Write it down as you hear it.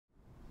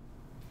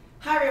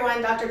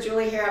everyone, Dr.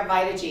 Julie here at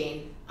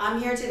Vitagene. I'm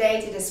here today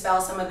to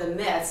dispel some of the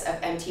myths of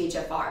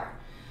MTHFR.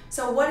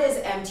 So what is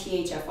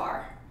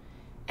MTHFR?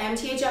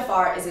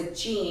 MTHFR is a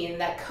gene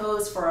that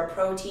codes for a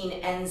protein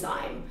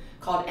enzyme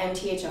called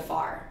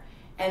MTHFR.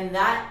 And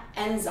that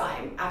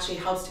enzyme actually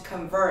helps to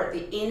convert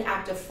the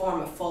inactive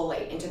form of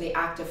folate into the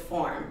active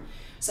form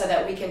so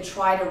that we can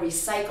try to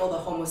recycle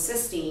the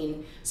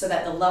homocysteine so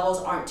that the levels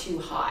aren't too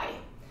high,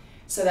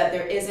 so that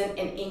there isn't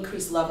an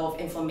increased level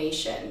of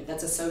inflammation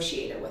that's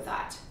associated with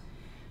that.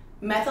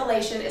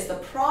 Methylation is the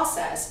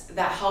process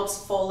that helps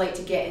folate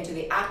to get into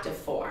the active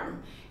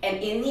form. And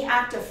in the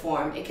active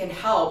form, it can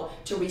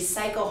help to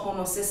recycle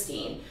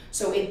homocysteine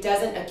so it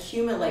doesn't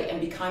accumulate and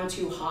become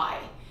too high.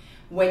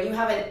 When you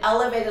have an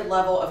elevated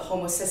level of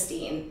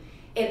homocysteine,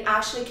 it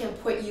actually can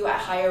put you at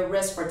higher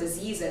risk for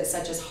diseases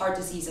such as heart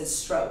disease and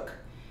stroke.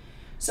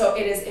 So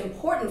it is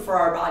important for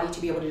our body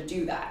to be able to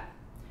do that.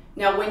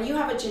 Now, when you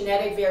have a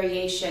genetic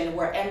variation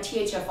where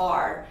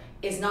MTHFR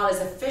is not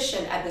as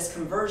efficient at this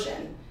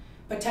conversion,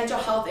 potential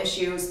health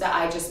issues that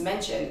I just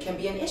mentioned can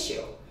be an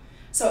issue.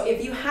 So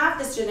if you have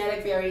this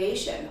genetic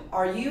variation,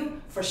 are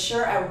you for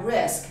sure at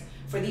risk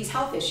for these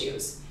health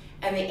issues?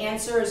 And the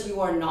answer is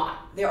you are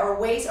not. There are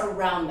ways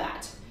around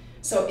that.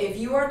 So if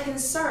you are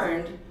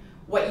concerned,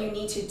 what you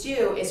need to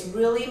do is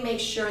really make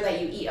sure that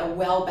you eat a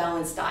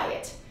well-balanced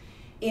diet.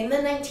 In the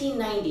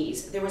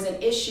 1990s, there was an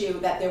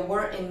issue that there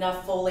weren't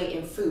enough folate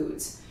in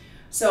foods.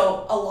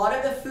 So a lot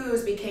of the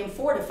foods became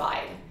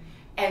fortified.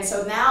 And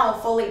so now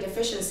folate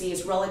deficiency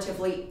is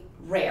relatively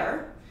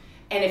rare.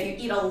 And if you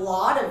eat a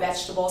lot of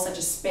vegetables such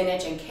as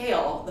spinach and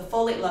kale, the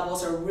folate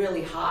levels are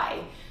really high.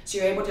 So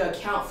you're able to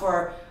account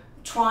for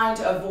trying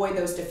to avoid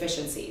those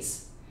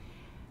deficiencies.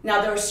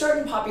 Now, there are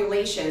certain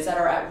populations that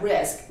are at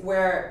risk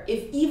where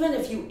even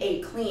if you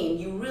ate clean,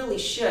 you really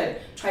should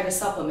try to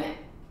supplement.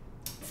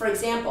 For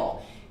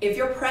example, if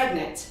you're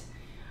pregnant,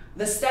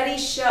 the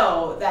studies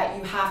show that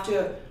you have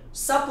to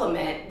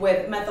supplement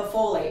with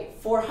methylfolate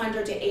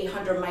 400 to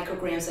 800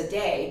 micrograms a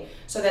day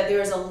so that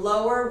there is a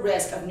lower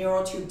risk of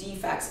neural tube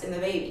defects in the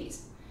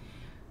babies.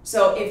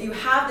 So if you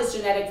have this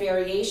genetic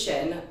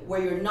variation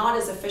where you're not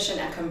as efficient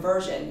at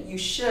conversion, you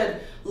should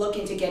look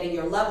into getting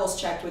your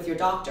levels checked with your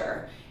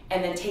doctor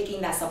and then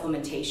taking that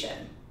supplementation.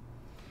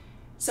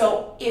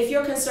 So if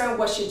you're concerned,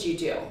 what should you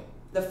do?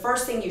 The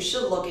first thing you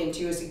should look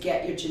into is to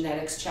get your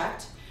genetics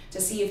checked to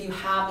see if you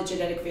have the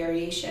genetic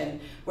variation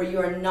where you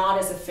are not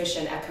as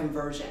efficient at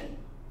conversion.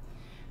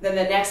 Then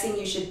the next thing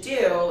you should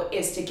do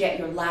is to get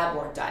your lab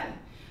work done.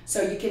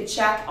 So you can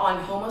check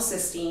on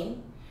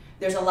homocysteine.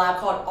 There's a lab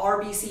called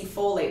RBC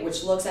folate,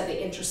 which looks at the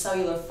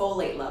intracellular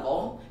folate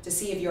level to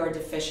see if you're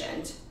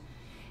deficient.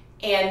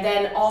 And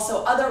then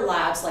also other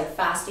labs like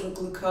fasting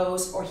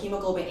glucose or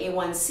hemoglobin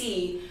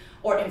A1C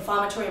or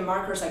inflammatory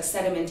markers like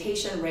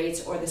sedimentation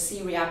rates or the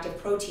C-reactive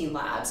protein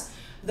labs.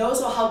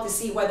 Those will help to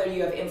see whether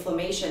you have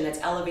inflammation that's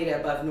elevated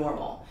above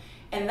normal.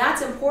 And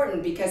that's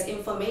important because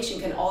inflammation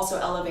can also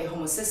elevate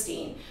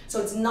homocysteine. So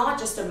it's not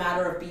just a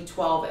matter of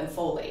B12 and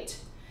folate.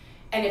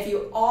 And if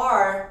you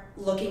are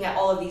looking at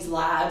all of these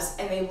labs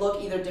and they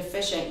look either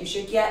deficient, you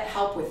should get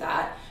help with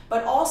that,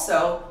 but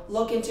also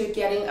look into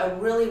getting a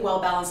really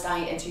well-balanced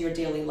diet into your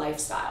daily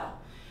lifestyle.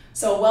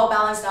 So a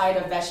well-balanced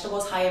diet of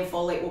vegetables high in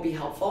folate will be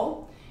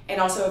helpful. And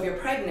also if you're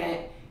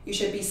pregnant, you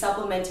should be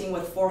supplementing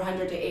with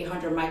 400 to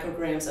 800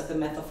 micrograms of the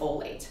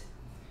methylfolate.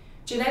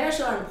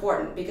 Genetics are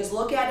important because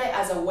look at it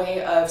as a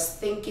way of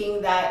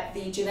thinking that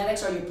the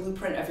genetics are your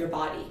blueprint of your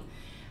body.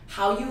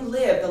 How you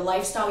live, the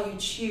lifestyle you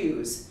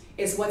choose,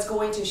 is what's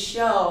going to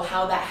show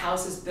how that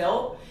house is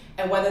built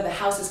and whether the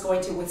house is going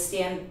to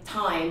withstand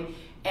time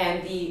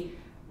and the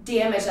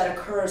damage that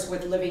occurs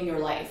with living your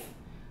life.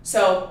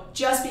 So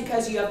just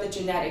because you have the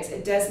genetics,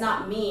 it does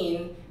not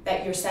mean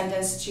that you're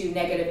sentenced to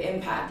negative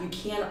impact. You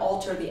can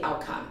alter the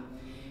outcome.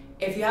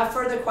 If you have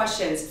further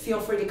questions, feel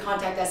free to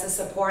contact us at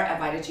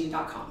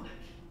support@vitagene.com.